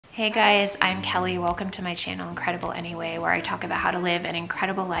Hey guys, I'm Kelly. Welcome to my channel, Incredible Anyway, where I talk about how to live an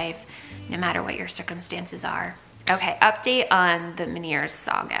incredible life no matter what your circumstances are. Okay, update on the Meniere's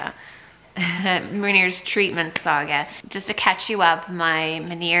saga. Meniere's treatment saga. Just to catch you up, my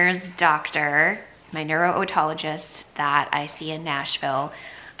Meniere's doctor, my neuro-otologist that I see in Nashville,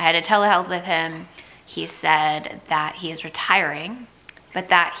 I had a telehealth with him. He said that he is retiring, but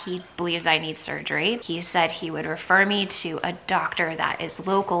that he believes I need surgery. He said he would refer me to a doctor that is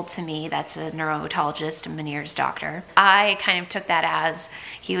local to me, that's a neuro-otologist, a Meniere's doctor. I kind of took that as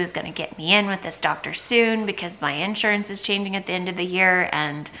he was gonna get me in with this doctor soon because my insurance is changing at the end of the year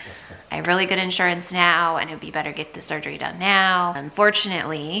and I have really good insurance now and it would be better to get the surgery done now.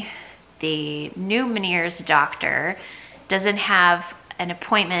 Unfortunately, the new Meniere's doctor doesn't have an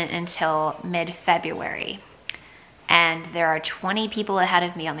appointment until mid-February. And there are 20 people ahead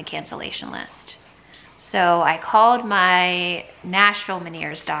of me on the cancellation list. So I called my Nashville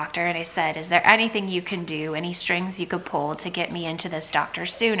Meniere's doctor and I said, is there anything you can do, any strings you could pull to get me into this doctor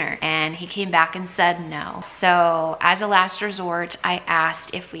sooner? And he came back and said no. So as a last resort, I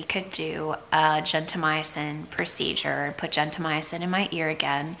asked if we could do a gentamicin procedure, put gentamicin in my ear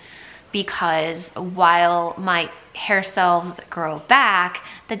again, because while my hair cells grow back,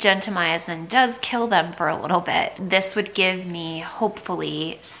 the gentamicin does kill them for a little bit. This would give me,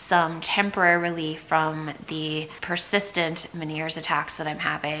 hopefully, some temporary relief from the persistent Meniere's attacks that I'm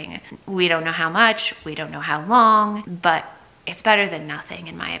having. We don't know how much, we don't know how long, but it's better than nothing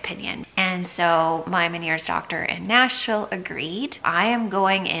in my opinion. And so my Meniere's doctor in Nashville agreed. I am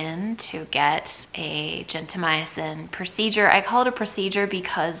going in to get a gentamicin procedure. I call it a procedure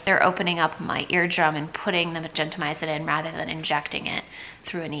because they're opening up my eardrum and putting the gentamicin in rather than injecting it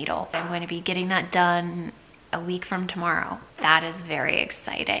through a needle. I'm going to be getting that done a week from tomorrow. That is very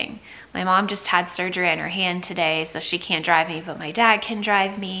exciting. My mom just had surgery on her hand today, so she can't drive me, but my dad can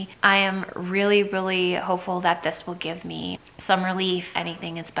drive me. I am really, really hopeful that this will give me some relief.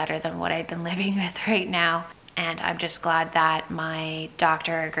 Anything is better than what I've been living with right now. And I'm just glad that my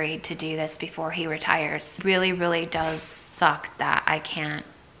doctor agreed to do this before he retires. Really, really does suck that I can't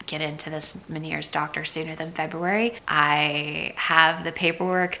get into this Meniere's doctor sooner than February. I have the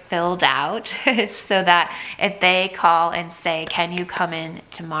paperwork filled out so that if they call and say, can you come in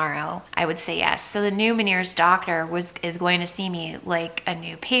tomorrow? I would say yes. So the new Meniere's doctor is going to see me like a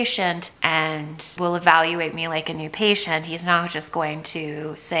new patient and will evaluate me like a new patient. He's not just going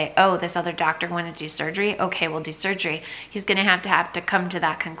to say, oh, this other doctor wanted to do surgery. Okay, we'll do surgery. He's gonna have to come to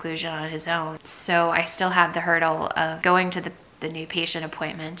that conclusion on his own. So I still have the hurdle of going to the new patient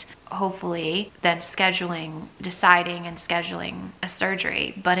appointment, hopefully then deciding and scheduling a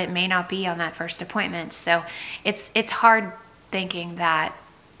surgery, but it may not be on that first appointment. So it's hard thinking that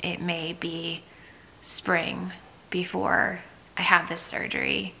it may be spring before I have this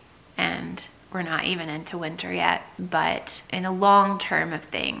surgery and we're not even into winter yet. But in the long term of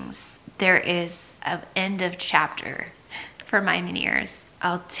things, there is an end of chapter for my Meniere's.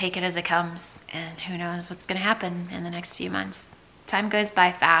 I'll take it as it comes, and who knows what's gonna happen in the next few months. Time goes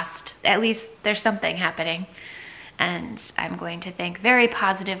by fast. At least there's something happening. And I'm going to think very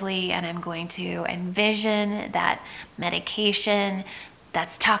positively, and I'm going to envision that medication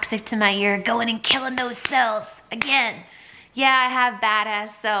that's toxic to my ear going and killing those cells again. Yeah, I have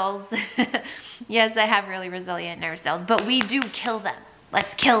badass cells. Yes, I have really resilient nerve cells, but we do kill them.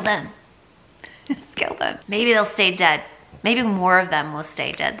 Let's kill them. Let's kill them. Maybe they'll stay dead. Maybe more of them will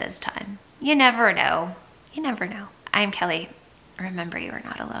stay dead this time. You never know. You never know. I'm Kelly. Remember, you are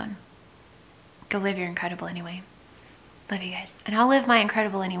not alone. Go live your incredible anyway. Love you guys. And I'll live my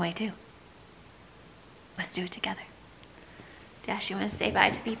incredible anyway too. Let's do it together. Dash, you want to say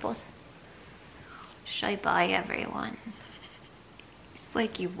bye to peoples? Say bye, everyone. It's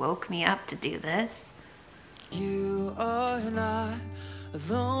like you woke me up to do this. You are not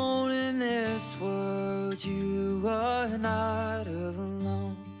alone in this world. You are not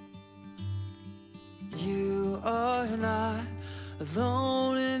alone. You are not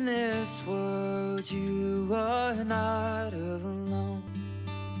alone in this world. You are not